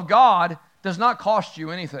love of God does not cost you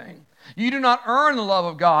anything. You do not earn the love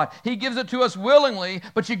of God. He gives it to us willingly,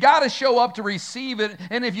 but you got to show up to receive it.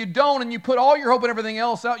 And if you don't, and you put all your hope and everything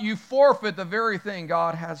else out, you forfeit the very thing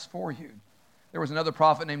God has for you. There was another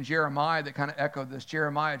prophet named Jeremiah that kind of echoed this.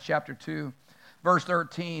 Jeremiah chapter 2, verse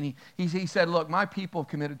 13. He said, look, my people have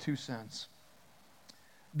committed 2 sins.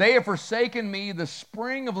 They have forsaken me, the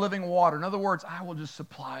spring of living water. In other words, I will just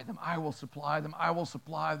supply them. I will supply them. I will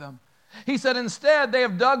supply them. He said, instead, they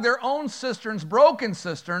have dug their own cisterns, broken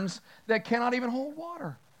cisterns, that cannot even hold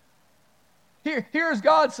water. Here's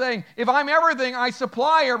God saying, if I'm everything, I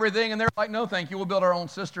supply everything. And they're like, no, thank you. We'll build our own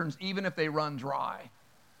cisterns, even if they run dry.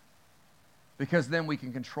 Because then we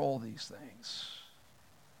can control these things.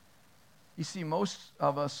 You see, most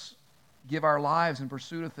of us give our lives in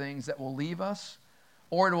pursuit of things that will leave us,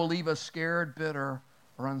 or it will leave us scared, bitter,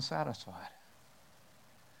 or unsatisfied.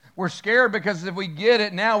 We're scared because if we get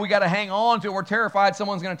it, now we got to hang on to it. We're terrified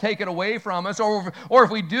someone's going to take it away from us. Or if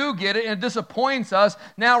we do get it and it disappoints us,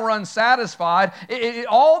 now we're unsatisfied.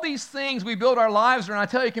 All these things we build our lives around, I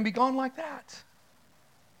tell you, can be gone like that.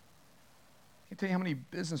 I can tell you how many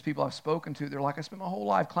business people I've spoken to. They're like, I spent my whole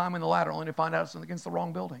life climbing the ladder only to find out it's against the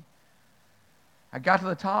wrong building. I got to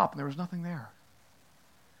the top and there was nothing there.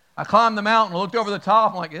 I climbed the mountain, looked over the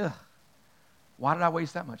top, I'm like, ugh, why did I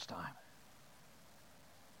waste that much time?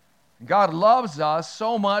 God loves us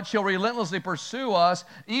so much, He'll relentlessly pursue us,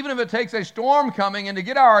 even if it takes a storm coming, and to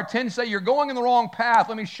get our attention, say, you're going in the wrong path.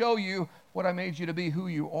 Let me show you what I made you to be, who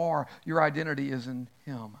you are. Your identity is in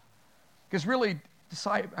Him. Because really,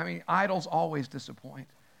 idols always disappoint.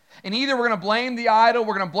 And either we're going to blame the idol,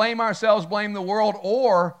 we're going to blame ourselves, blame the world,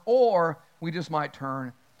 or we just might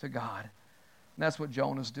turn to God. And that's what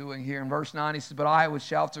Jonah's doing here. In verse 9, he says, but I, with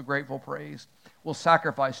shouts of grateful praise, will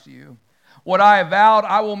sacrifice to you. What I have vowed,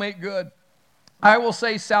 I will make good. I will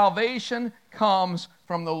say salvation comes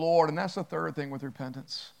from the Lord. And that's the third thing with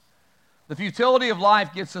repentance. The futility of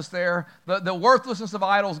life gets us there. The worthlessness of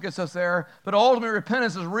idols gets us there. But ultimately,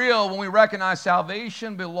 repentance is real when we recognize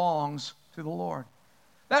salvation belongs to the Lord.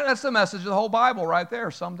 That's the message of the whole Bible right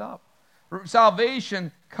there, summed up.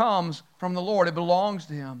 Salvation comes from the Lord. It belongs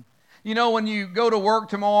to Him. You know, when you go to work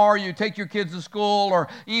tomorrow, you take your kids to school, or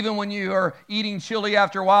even when you are eating chili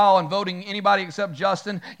after a while and voting anybody except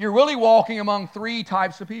Justin, you're really walking among 3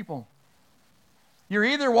 types of people. You're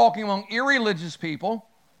either walking among irreligious people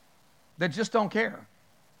that just don't care.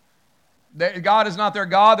 God is not their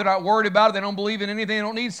God. They're not worried about it. They don't believe in anything. They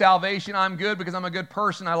don't need salvation. I'm good because I'm a good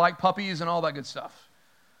person. I like puppies and all that good stuff.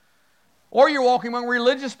 Or you're walking among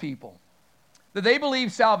religious people that they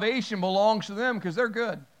believe salvation belongs to them because they're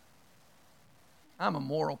good. I'm a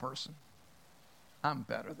moral person. I'm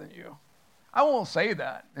better than you. I won't say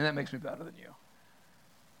that, and that makes me better than you.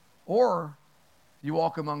 Or you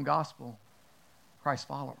walk among gospel Christ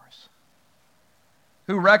followers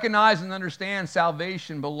who recognize and understand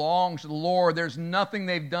salvation belongs to the Lord. There's nothing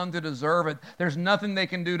they've done to deserve it. There's nothing they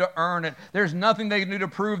can do to earn it. There's nothing they can do to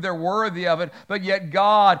prove they're worthy of it. But yet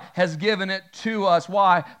God has given it to us.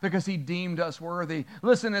 Why? Because He deemed us worthy.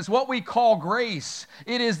 Listen, it's what we call grace.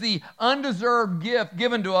 It is the undeserved gift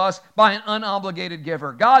given to us by an unobligated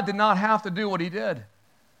giver. God did not have to do what He did,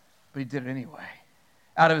 but He did it anyway.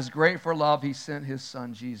 Out of His grateful love, He sent His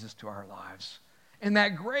Son Jesus to our lives. And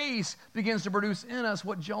that grace begins to produce in us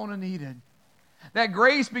what Jonah needed. That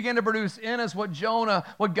grace began to produce in us what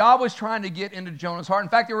God was trying to get into Jonah's heart. In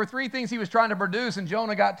fact, there were 3 things He was trying to produce, and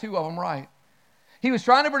Jonah got 2 of them right. He was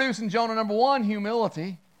trying to produce in Jonah, number 1,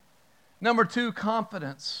 humility. Number 2,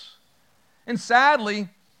 confidence. And sadly,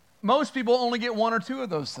 most people only get 1 or 2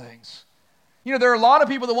 of those things. You know, there are a lot of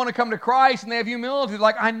people that want to come to Christ and they have humility.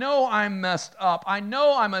 Like, I know I'm messed up. I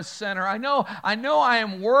know I'm a sinner. I know I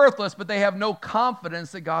am worthless, but they have no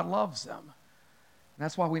confidence that God loves them. And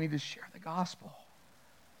that's why we need to share the gospel.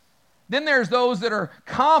 Then there's those that are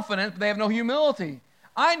confident, but they have no humility.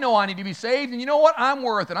 I know I need to be saved, and you know what? I'm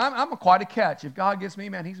worth it. I'm quite a catch. If God gets me,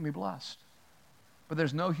 man, He's going to be blessed. But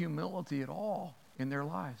there's no humility at all in their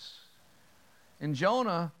lives. In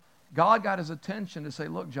Jonah, God got his attention to say,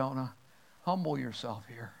 look, Jonah, humble yourself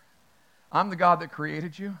here. I'm the God that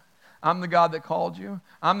created you. I'm the God that called you.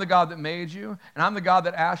 I'm the God that made you. And I'm the God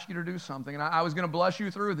that asked you to do something. And I was going to bless you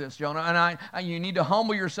through this, Jonah. And you need to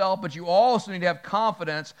humble yourself, but you also need to have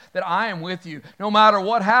confidence that I am with you. No matter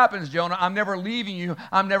what happens, Jonah, I'm never leaving you.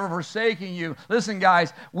 I'm never forsaking you. Listen,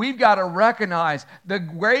 guys, we've got to recognize the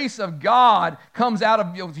grace of God comes out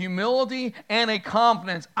of humility and a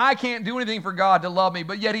confidence. I can't do anything for God to love me,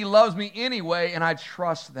 but yet He loves me anyway, and I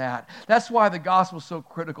trust that. That's why the gospel is so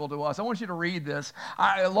critical to us. I want you to read this.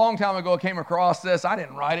 A long time ago, I came across this. I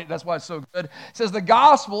didn't write it. That's why it's so good. It says, the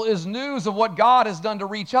gospel is news of what God has done to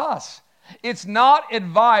reach us. It's not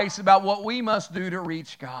advice about what we must do to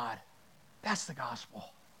reach God. That's the gospel.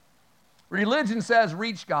 Religion says,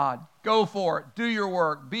 reach God. Go for it. Do your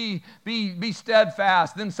work. Be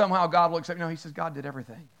steadfast. Then somehow God looks at you. No, He says God did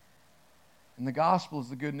everything. And the gospel is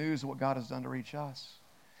the good news of what God has done to reach us.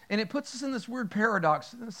 And it puts us in this weird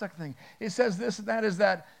paradox. The second thing, it says this, and that is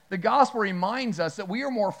that the gospel reminds us that we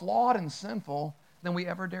are more flawed and sinful than we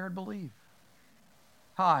ever dared believe.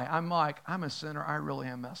 Hi, I'm Mike. I'm a sinner. I really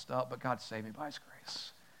am messed up, but God saved me by His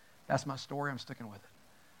grace. That's my story. I'm sticking with it.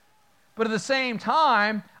 But at the same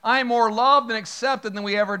time, I'm more loved and accepted than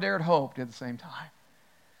we ever dared hope at the same time.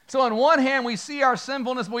 So on one hand, we see our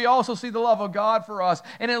sinfulness, but we also see the love of God for us.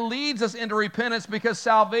 And it leads us into repentance because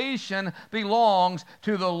salvation belongs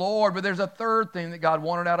to the Lord. But there's a third thing that God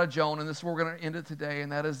wanted out of Jonah, and this is where we're going to end it today,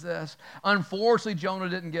 and that is this. Unfortunately, Jonah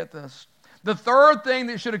didn't get this. The third thing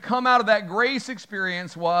that should have come out of that grace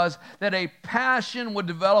experience was that a passion would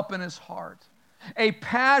develop in his heart. A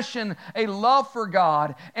passion, a love for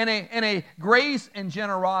God, and a grace and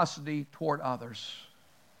generosity toward others.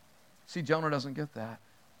 See, Jonah doesn't get that.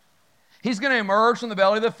 He's going to emerge from the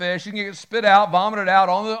belly of the fish. He's going to get spit out, vomited out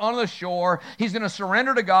on the shore. He's going to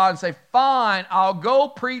surrender to God and say, fine, I'll go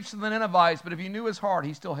preach to the Ninevites. But if you knew his heart,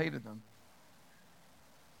 he still hated them.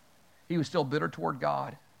 He was still bitter toward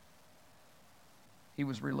God. He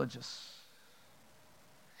was religious.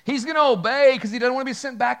 He's going to obey because he doesn't want to be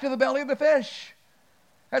sent back to the belly of the fish.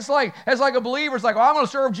 That's like a believer. It's like, well, I'm going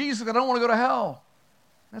to serve Jesus because I don't want to go to hell.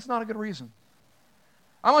 That's not a good reason.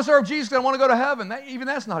 I'm going to serve Jesus because I want to go to heaven. Even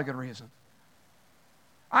that's not a good reason.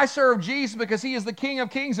 I serve Jesus because He is the King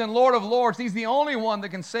of kings and Lord of lords. He's the only one that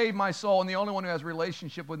can save my soul and the only one who has a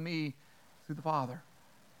relationship with me through the Father.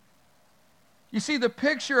 You see, the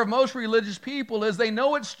picture of most religious people is they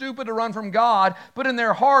know it's stupid to run from God, but in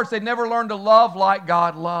their hearts, they've never learned to love like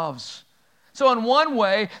God loves. So in one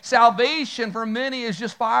way, salvation for many is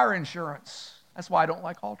just fire insurance. That's why I don't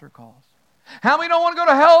like altar calls. How many don't want to go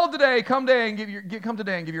to hell today? Come today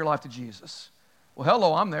and give your life to Jesus. Well,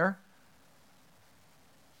 hello, I'm there.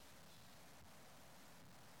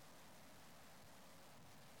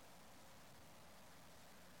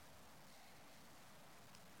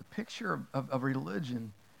 The picture of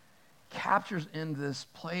religion captures in this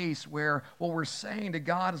place where what we're saying to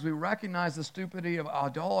God is we recognize the stupidity of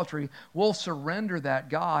idolatry. We'll surrender that,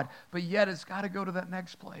 God, but yet it's got to go to that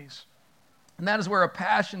next place. And that is where a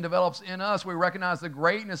passion develops in us. We recognize the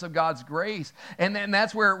greatness of God's grace. And then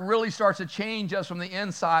that's where it really starts to change us from the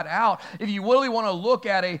inside out. If you really want to look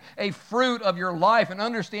at a fruit of your life and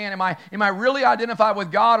understand, am I really identified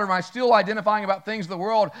with God, or am I still identifying about things of the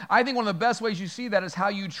world? I think one of the best ways you see that is how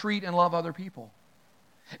you treat and love other people.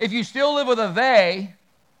 If you still live with a they,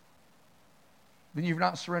 then you've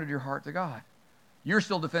not surrendered your heart to God. You're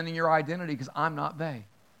still defending your identity because I'm not they.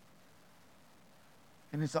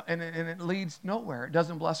 And it leads nowhere. It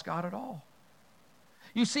doesn't bless God at all.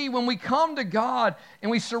 You see, when we come to God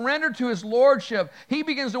and we surrender to His Lordship, He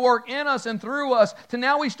begins to work in us and through us to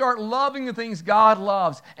now we start loving the things God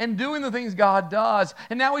loves and doing the things God does.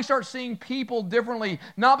 And now we start seeing people differently,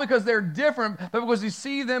 not because they're different, but because we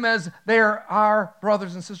see them as they are our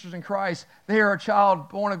brothers and sisters in Christ. They are a child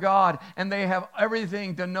born of God, and they have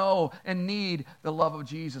everything to know and need the love of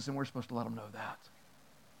Jesus, and we're supposed to let them know that.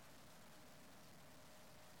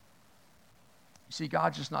 You see,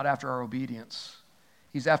 God's just not after our obedience.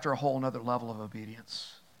 He's after a whole other level of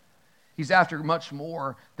obedience. He's after much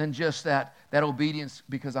more than just that obedience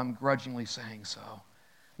because I'm grudgingly saying so. And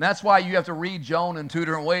that's why you have to read Jonah in two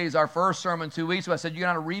different ways. Our first sermon 2 weeks ago, I said you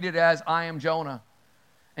got to read it as I am Jonah.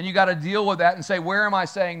 And you got to deal with that and say, where am I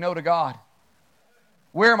saying no to God?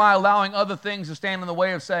 Where am I allowing other things to stand in the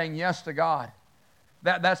way of saying yes to God?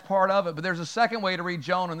 That's part of it. But there's a second way to read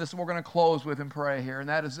Jonah, and this is what we're going to close with and pray here, and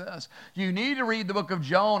that is this. You need to read the book of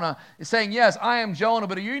Jonah saying, yes, I am Jonah,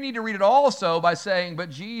 but you need to read it also by saying, but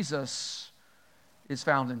Jesus is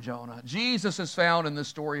found in Jonah. Jesus is found in the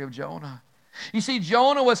story of Jonah. You see,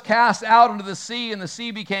 Jonah was cast out into the sea, and the sea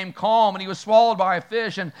became calm, and he was swallowed by a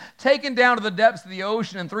fish and taken down to the depths of the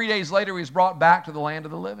ocean, and 3 days later he was brought back to the land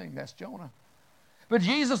of the living. That's Jonah. But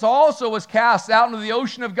Jesus also was cast out into the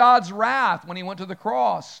ocean of God's wrath when he went to the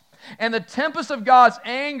cross. And the tempest of God's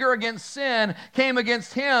anger against sin came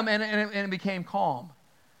against him, and it became calm.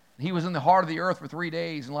 He was in the heart of the earth for 3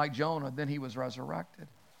 days, and like Jonah, then he was resurrected.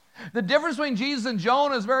 The difference between Jesus and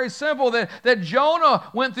Jonah is very simple, that Jonah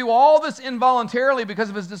went through all this involuntarily because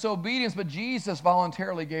of his disobedience, but Jesus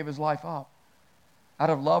voluntarily gave his life up out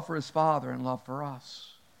of love for his Father and love for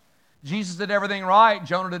us. Jesus did everything right.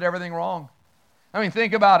 Jonah did everything wrong. I mean,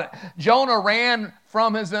 think about it. Jonah ran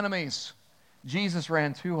from his enemies. Jesus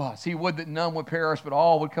ran to us. He would that none would perish, but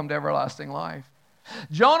all would come to everlasting life.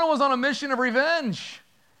 Jonah was on a mission of revenge.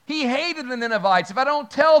 He hated the Ninevites. If I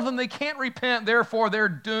don't tell them, they can't repent, therefore they're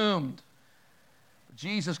doomed. But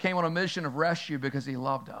Jesus came on a mission of rescue because he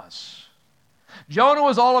loved us. Jonah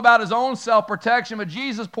was all about his own self-protection, but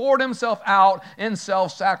Jesus poured himself out in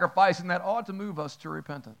self-sacrifice, and that ought to move us to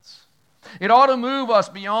repentance. It ought to move us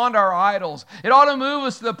beyond our idols. It ought to move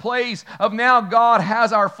us to the place of now God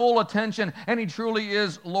has our full attention and he truly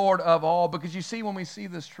is Lord of all. Because you see, when we see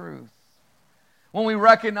this truth, when we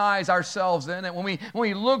recognize ourselves in it, when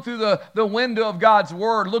we look through the window of God's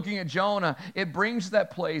Word, looking at Jonah, it brings to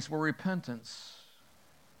that place where repentance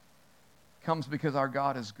comes because our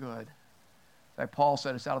God is good. Like Paul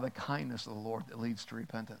said, it's out of the kindness of the Lord that leads to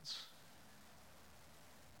repentance.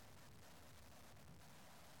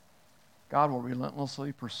 God will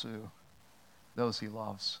relentlessly pursue those he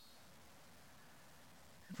loves.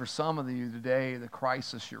 For some of you today, the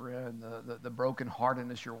crisis you're in, the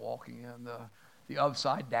brokenheartedness you're walking in, the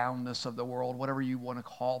upside downness of the world, whatever you want to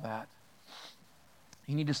call that,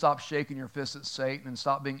 you need to stop shaking your fist at Satan and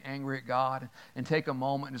stop being angry at God and take a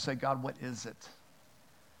moment and say, God, what is it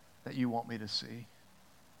that you want me to see?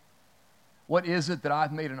 What is it that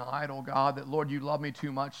I've made an idol, God, that, Lord, you love me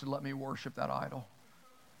too much to let me worship that idol?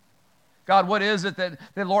 God, what is it that,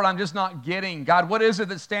 Lord, I'm just not getting? God, what is it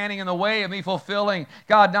that's standing in the way of me fulfilling?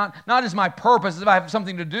 God, not just my purpose if I have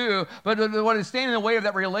something to do, but what is standing in the way of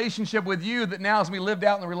that relationship with you that now is to be lived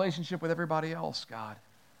out in the relationship with everybody else, God?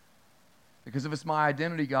 Because if it's my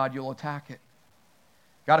identity, God, you'll attack it.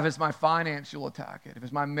 God, if it's my finance, you'll attack it. If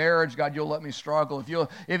it's my marriage, God, you'll let me struggle.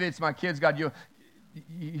 If it's my kids, God, you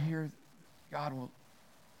hear, God will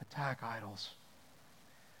attack idols.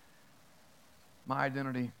 My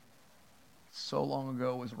identity so long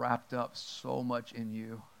ago was wrapped up so much in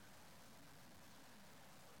you.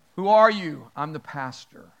 Who are you? I'm the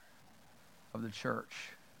pastor of the church.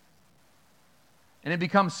 And it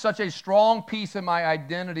becomes such a strong piece of my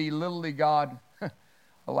identity, literally God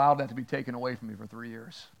allowed that to be taken away from me for 3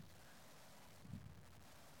 years.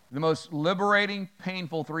 The most liberating,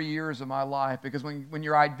 painful 3 years of my life, because when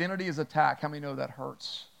your identity is attacked, how many know that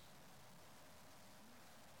hurts?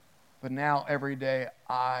 But now every day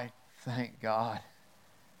I thank God.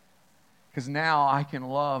 Because now I can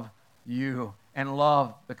love you and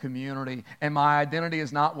love the community. And my identity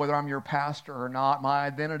is not whether I'm your pastor or not. My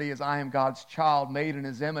identity is I am God's child, made in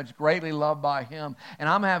his image, greatly loved by him. And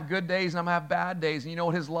I'm going to have good days and I'm going to have bad days. And you know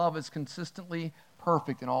what? His love is consistently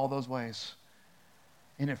perfect in all those ways.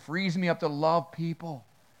 And it frees me up to love people,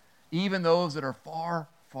 even those that are far,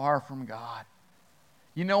 far from God.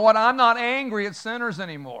 You know what? I'm not angry at sinners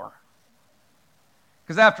anymore.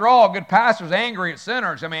 Because after all, a good pastor is angry at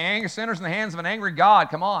sinners. I mean, angry sinners in the hands of an angry God.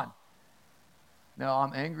 Come on. No,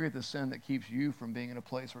 I'm angry at the sin that keeps you from being in a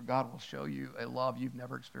place where God will show you a love you've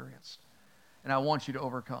never experienced. And I want you to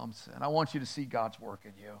overcome sin. I want you to see God's work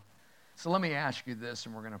in you. So let me ask you this,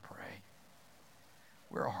 and we're going to pray.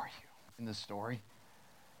 Where are you in this story?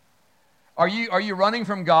 Are you running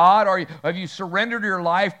from God? Have you surrendered your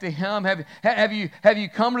life to him? Have you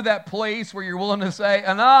come to that place where you're willing to say,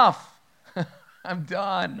 enough? I'm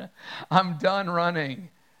done. I'm done running.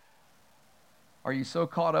 Are you so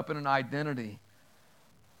caught up in an identity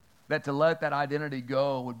that to let that identity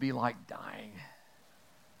go would be like dying?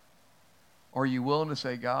 Or are you willing to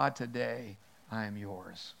say, God, today I am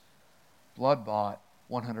yours. Blood bought,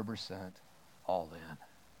 100%, all in.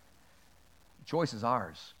 The choice is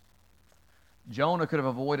ours. Jonah could have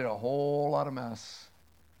avoided a whole lot of mess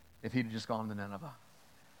if he'd just gone to Nineveh.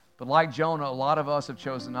 But like Jonah, a lot of us have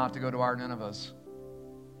chosen not to go to our Ninevehs.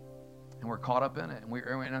 And we're caught up in it.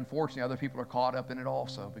 And unfortunately, other people are caught up in it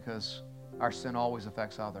also because our sin always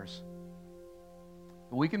affects others.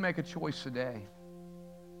 But we can make a choice today.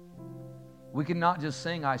 We can not just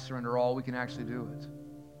sing, I surrender all. We can actually do it.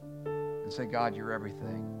 And say, God, you're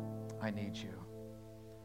everything. I need you.